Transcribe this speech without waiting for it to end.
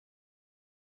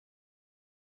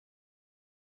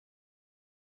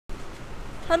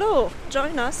Hello,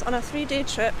 join us on a 3-day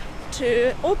trip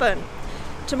to Oban.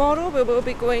 Tomorrow we will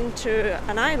be going to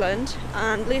an island,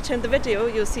 and later in the video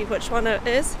you'll see which one it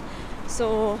is.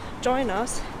 So join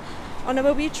us on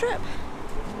our wee trip.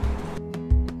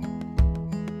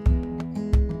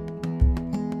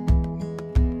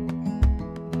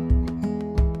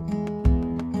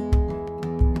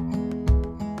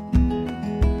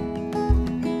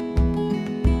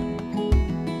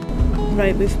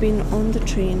 Right, we've been on the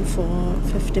train for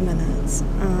 50 minutes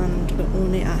and we're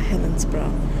only at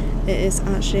Helensburgh. It is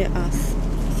actually a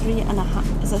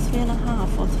 3.5, is it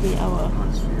 3.5 or 3 hour? Oh,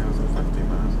 it's 3 hours and 15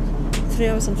 minutes or something. 3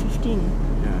 hours and 15?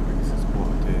 Yeah, because it's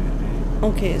quarter to 8.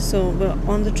 Okay, so we're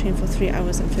on the train for 3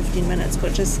 hours and 15 minutes,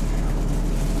 which is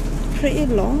pretty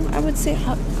long, I would say.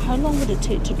 How long would it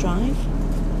take to drive?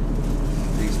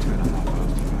 These 2.5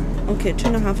 hours to drive. Okay,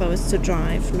 2.5 hours to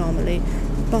drive normally,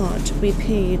 but we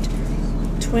paid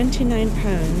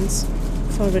 £29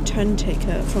 for a return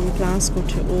ticket from Glasgow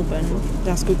to Oban,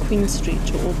 Glasgow Queen Street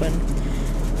to Oban,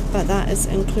 but that is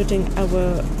including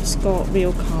our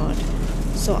ScotRail card,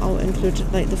 so I'll include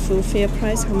like the full fare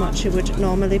price, how much you would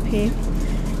normally pay.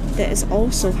 There is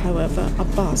also, however, a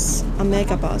bus, a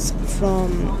mega bus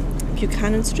from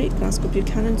Buchanan Street, Glasgow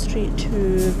Buchanan Street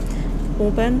to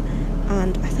Oban,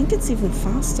 and I think it's even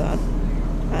faster.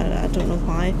 I don't know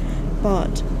why,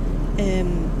 but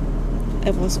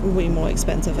it was way more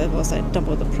expensive. It was like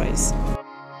double the price.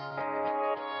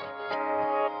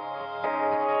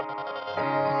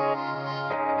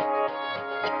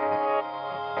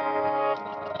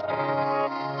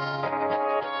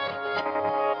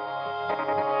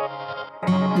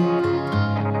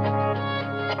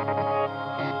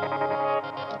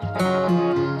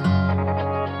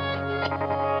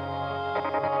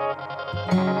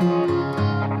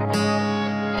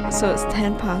 So it's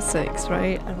 6:10,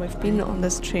 right? And we've been on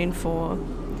this train for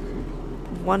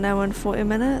 1 hour and 40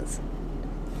 minutes.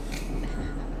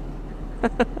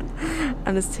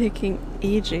 And it's taking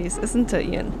ages, isn't it,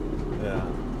 Ian? Yeah.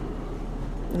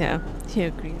 Yeah, he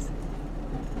agrees.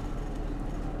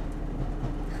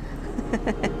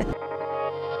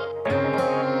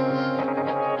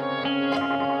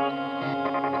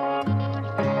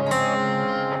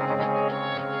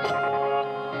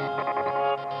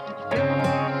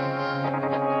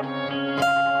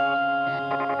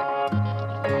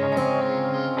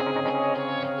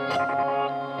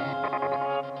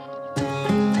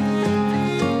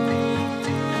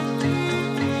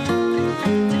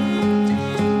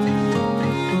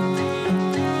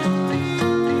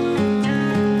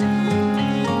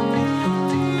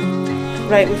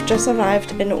 Right, we've just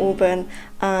arrived in Oban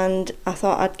and I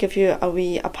thought I'd give you a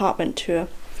wee apartment tour.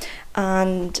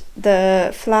 And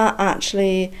the flat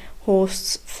actually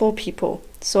hosts 4 people.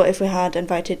 So if we had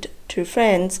invited 2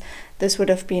 friends, this would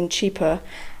have been cheaper.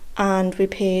 And we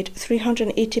paid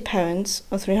 £380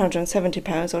 or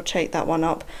 £370, I'll check that one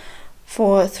up,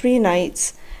 for 3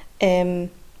 nights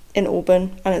in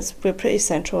Oban, and we're pretty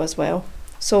central as well.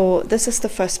 So this is the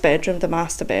first bedroom, the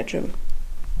master bedroom.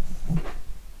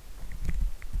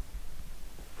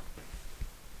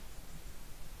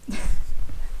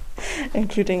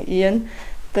 Including Ian.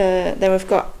 Then we've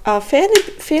got a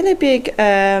fairly big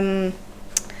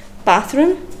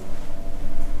bathroom.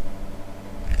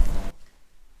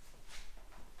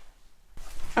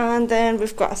 And then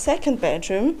we've got a second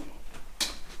bedroom.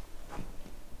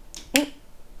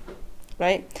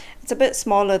 Right, it's a bit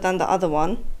smaller than the other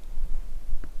one.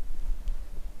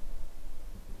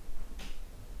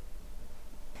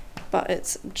 But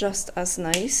it's just as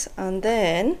nice. And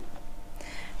then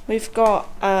we've got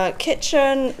a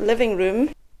kitchen, living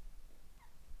room.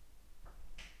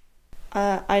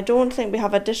 I don't think we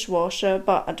have a dishwasher,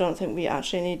 but I don't think we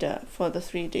actually need it for the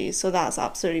 3 days, so that's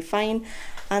absolutely fine.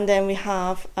 And then we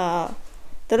have the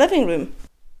living room.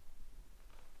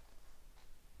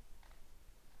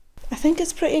 I think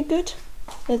it's pretty good.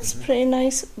 It's pretty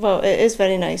nice. Well, it is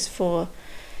very nice for,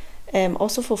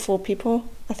 also for 4 people.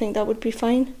 I think that would be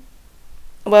fine.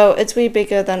 Well, it's way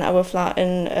bigger than our flat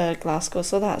in Glasgow,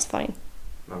 so that's fine.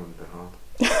 That wouldn't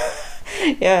be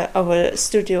hard. Yeah, our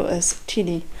studio is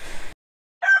teeny.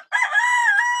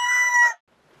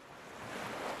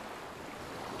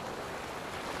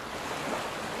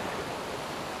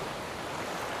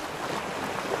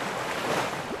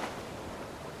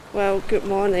 Well, good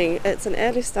morning. It's an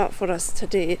early start for us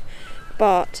today,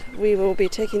 but we will be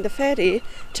taking the ferry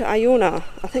to Iona.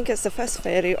 I think it's the first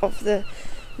ferry of the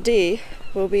day.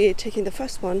 We'll be taking the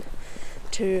first one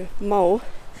to Mull,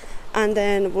 and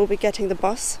then we'll be getting the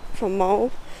bus from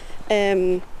Mull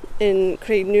in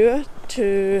Craignure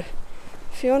to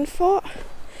Fionfort,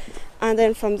 and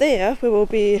then from there we will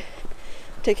be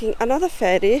taking another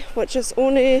ferry, which is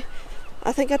only,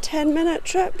 I think, a 10-minute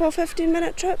trip or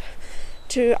 15-minute trip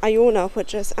to Iona,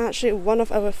 which is actually one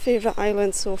of our favourite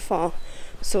islands so far.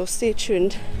 So stay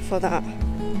tuned for that.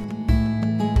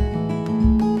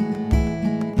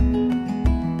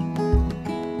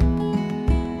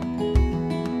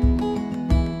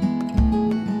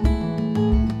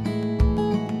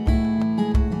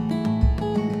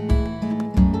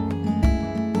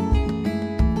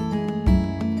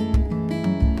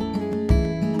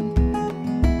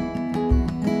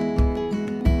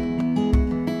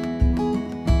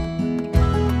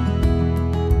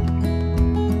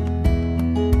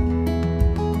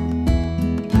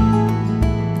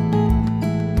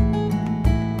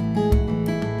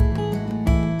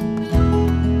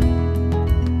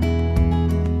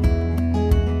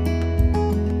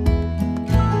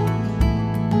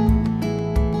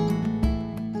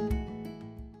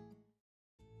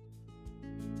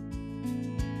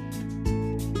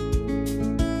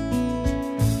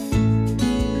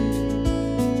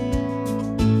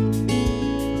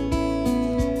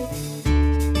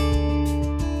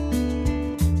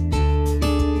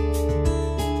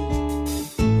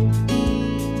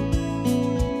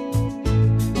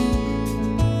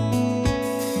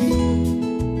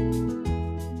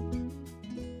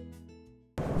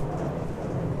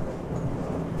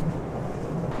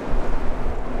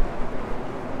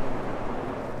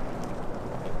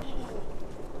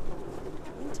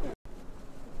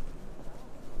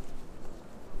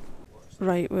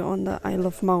 Right, we're on the Isle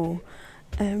of Mull,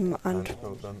 and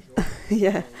Well done.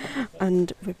 yeah,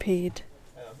 and we paid,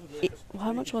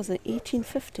 how much was it?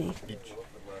 18.50. Each.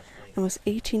 It was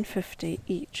 18.50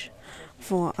 each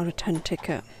for a return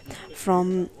ticket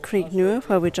from Craignure,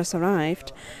 where we just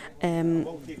arrived, to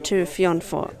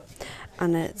Fionfort,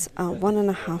 and it's a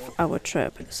 1.5 hour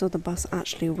trip. So the bus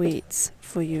actually waits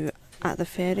for you at the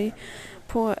ferry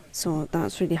port, so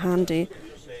that's really handy.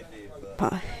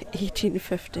 But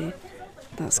 18.50.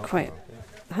 That's quite,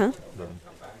 huh?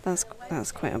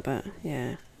 That's quite a bit,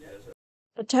 yeah.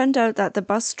 It turned out that the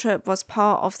bus trip was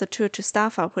part of the tour to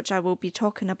Staffa, which I will be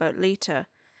talking about later.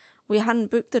 We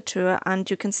hadn't booked the tour,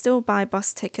 and you can still buy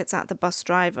bus tickets at the bus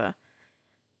driver.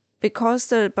 Because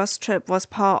the bus trip was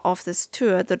part of this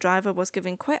tour, the driver was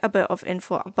giving quite a bit of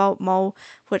info about Mull,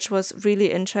 which was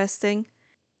really interesting.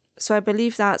 So I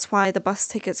believe that's why the bus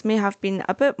tickets may have been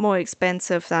a bit more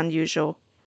expensive than usual.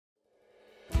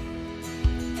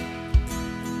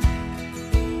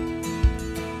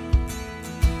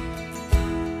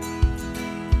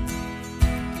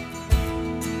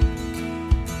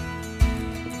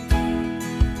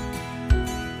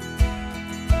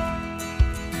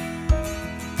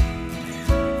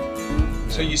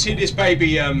 So you see this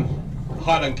baby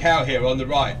Highland cow here on the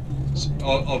right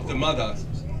of the mother.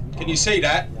 Can you see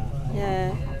that?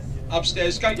 Yeah.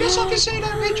 Upstairs going, yes, I can see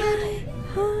that, Richard.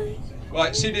 Hi.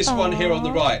 Right, see this one here on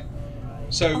the right.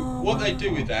 So what they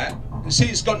do with that, see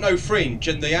it's got no fringe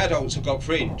and the adults have got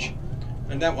fringe.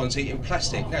 And that one's eating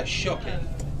plastic. That's shocking.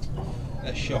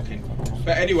 That's shocking.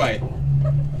 But anyway,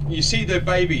 you see the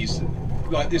babies,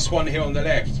 like this one here on the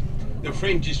left, the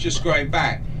fringe is just growing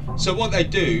back. So what they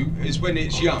do is when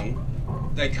it's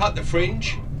young, they cut the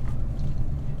fringe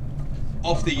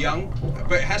off the young,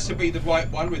 but it has to be the right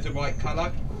one with the right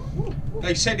colour.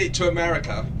 They send it to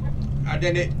America and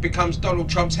then it becomes Donald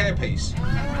Trump's hairpiece.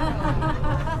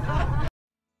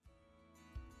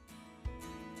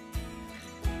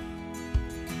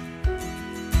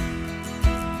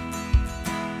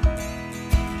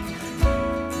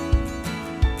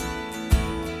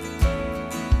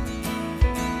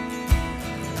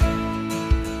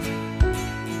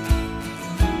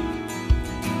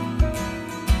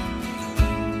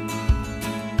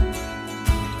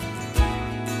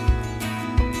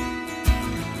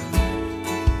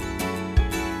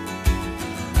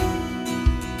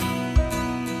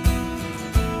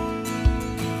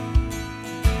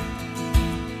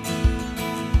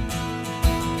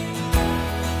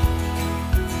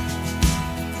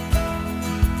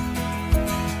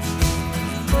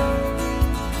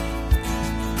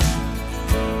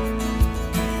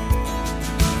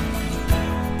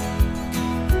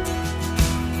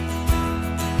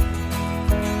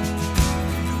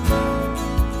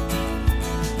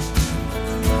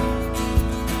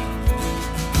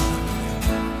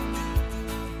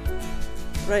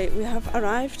 Right, we have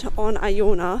arrived on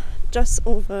Iona just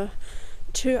over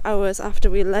 2 hours after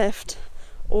we left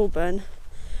Oban.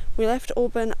 We left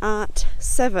Oban at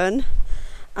 7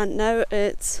 and now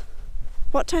it's,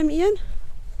 what time, Ian?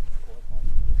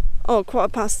 Oh,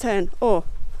 10:15. Oh,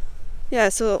 yeah,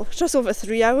 so just over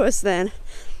 3 hours then.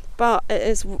 But it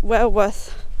is well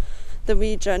worth the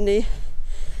wee journey.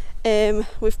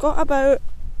 We've got about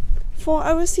 4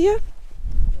 hours here.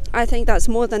 I think that's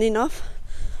more than enough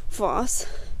for us.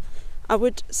 I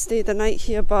would stay the night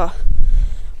here, but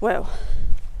well,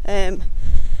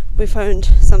 we found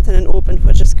something in Oban,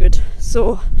 which is good.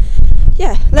 So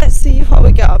yeah, let's see what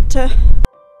we get up to.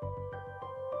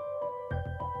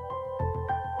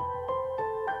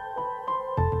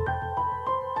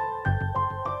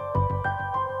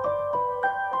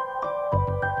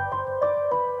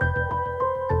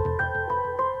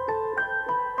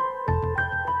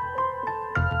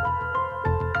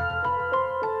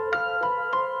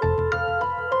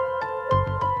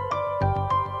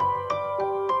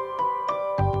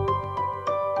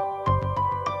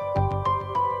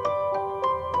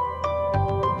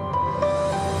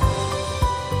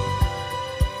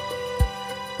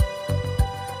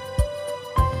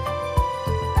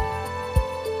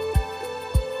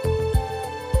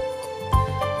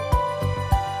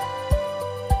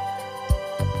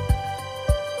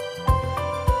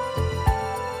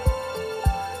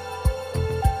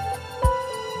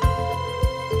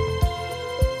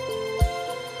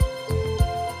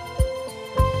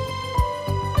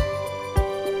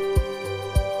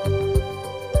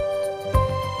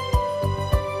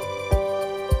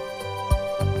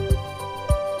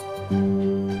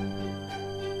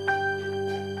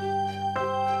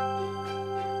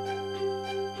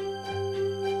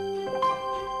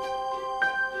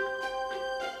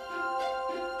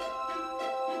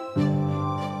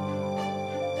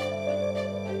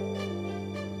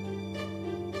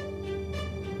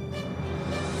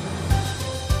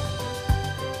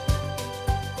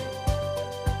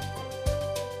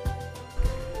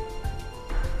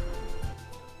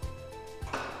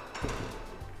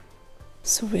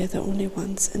 So we're the only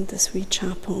ones in this wee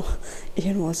chapel.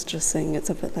 Ian was just saying it's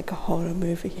a bit like a horror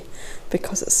movie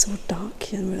because it's so dark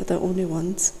here and we're the only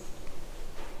ones.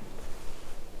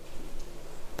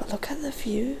 But look at the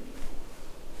view.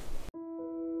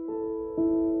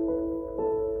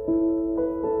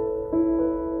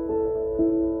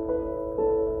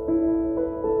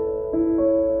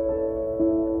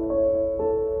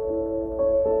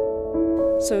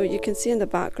 So you can see in the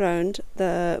background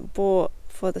the boat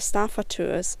for the Staffa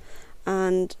tours,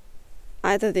 and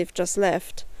either they've just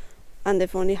left and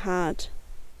they've only had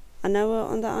an hour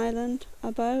on the island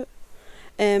about.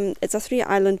 It's a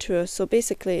 3-island tour, so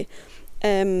basically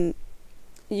you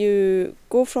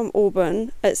go from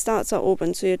Oban, it starts at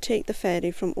Oban, so you take the ferry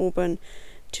from Oban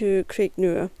to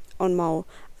Creeknure on Mull,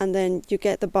 and then you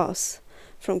get the bus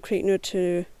from Creeknure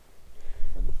to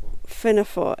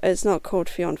Finnafort. It's not called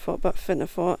Fionfort but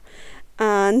Finnafort,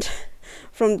 and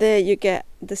from there you get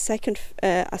the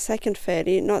a second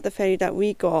ferry, not the ferry that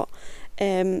we got,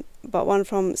 but one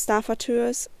from Staffa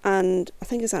Tours, and I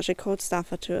think it's actually called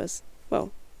Staffa Tours.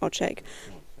 Well, I'll check.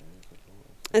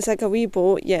 It's like a wee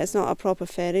boat, yeah, it's not a proper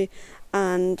ferry,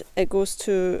 and it goes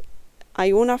to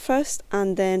Iona first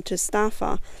and then to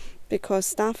Staffa,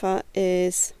 because Staffa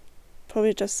is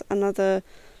probably just another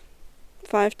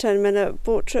 5-10 minute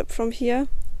boat trip from here.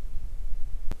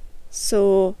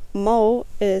 So Mull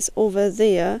is over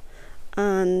there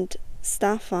and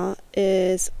Staffa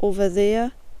is over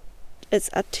there. It's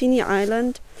a teeny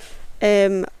island,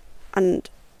 and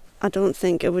I don't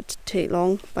think it would take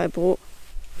long by boat.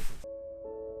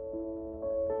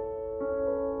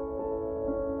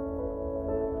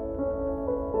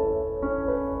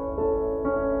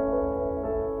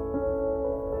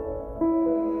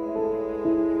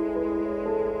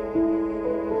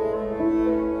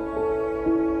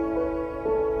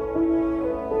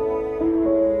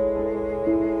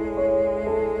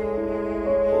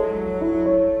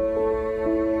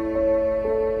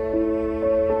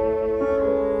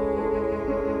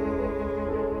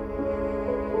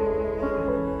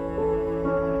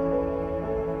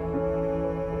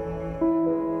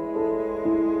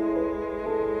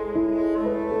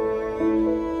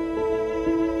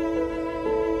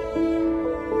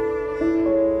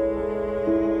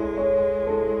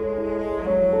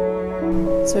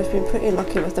 So we've been pretty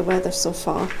lucky with the weather so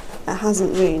far. It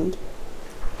hasn't rained,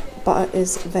 but it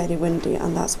is very windy,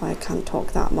 and that's why I can't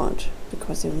talk that much,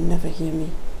 because you'll never hear me.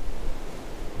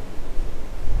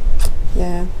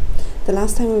 Yeah, the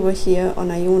last time we were here on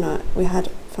Iona, we had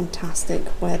fantastic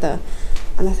weather,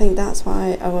 and I think that's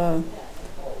why I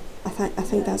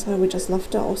think that's why we just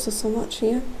loved it also so much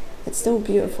here. It's still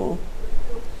beautiful,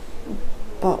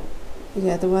 but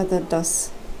yeah, the weather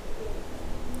does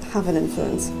have an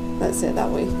influence, let's say it that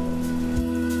way.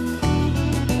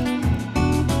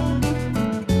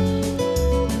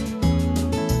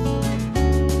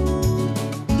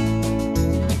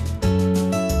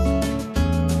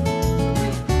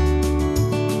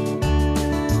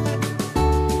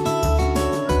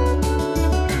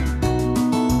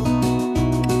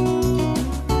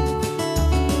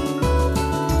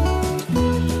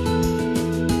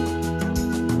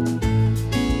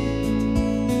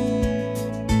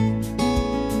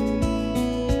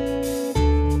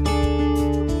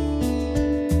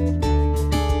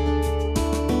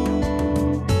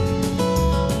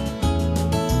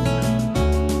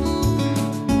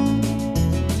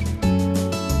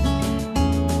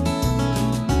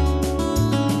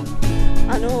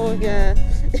 Yeah.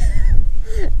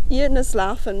 Ian is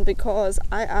laughing because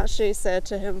I actually said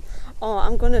to him, oh,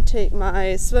 I'm going to take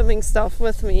my swimming stuff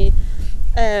with me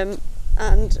and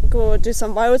go do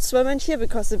some wild swimming here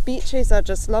because the beaches are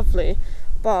just lovely.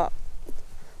 But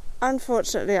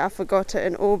unfortunately I forgot it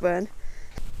in Oban.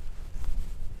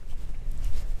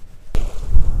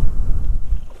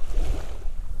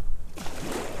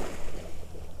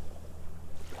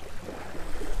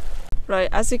 Right,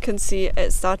 as you can see,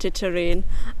 it started to rain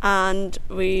and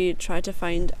we tried to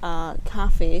find a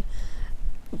cafe,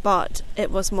 but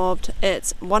it was mobbed.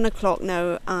 It's 1 o'clock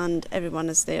now and everyone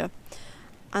is there.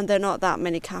 And there are not that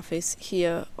many cafes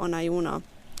here on Iona.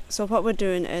 So what we're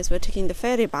doing is we're taking the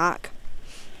ferry back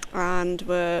and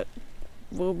we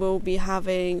will be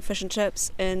having fish and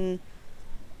chips in,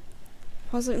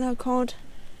 what's it now called?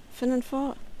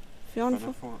 Finnenfort?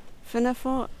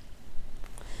 Finnenfort?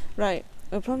 Right.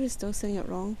 We're probably still saying it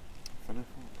wrong.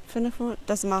 Finnenfort?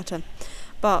 Doesn't matter.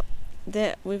 But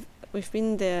we've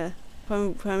been there,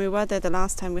 when we were there the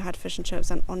last time we had fish and chips,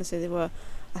 and honestly they were,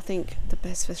 I think, the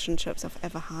best fish and chips I've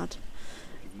ever had.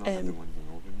 You've not had the ones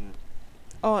in Oban yet?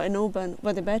 Oh, in Oban.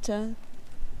 Were they better?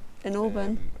 In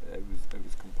Oban? It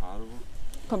was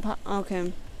comparable.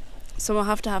 Okay. So we'll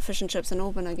have to have fish and chips in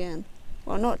Oban again.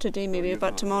 Well, not today maybe,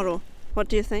 but tomorrow. What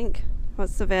do you think?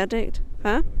 What's the verdict?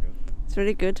 Huh? It's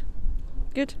really good.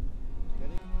 Good.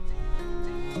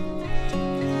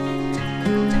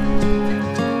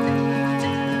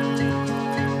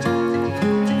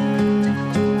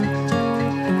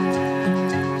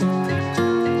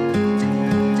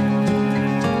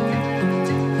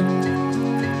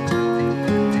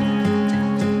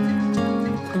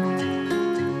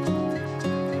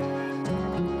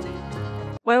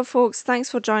 Well folks, thanks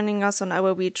for joining us on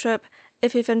our wee trip.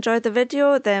 If you've enjoyed the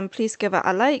video, then please give it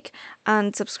a like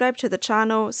and subscribe to the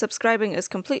channel. Subscribing is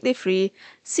completely free.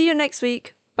 See you next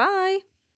week. Bye!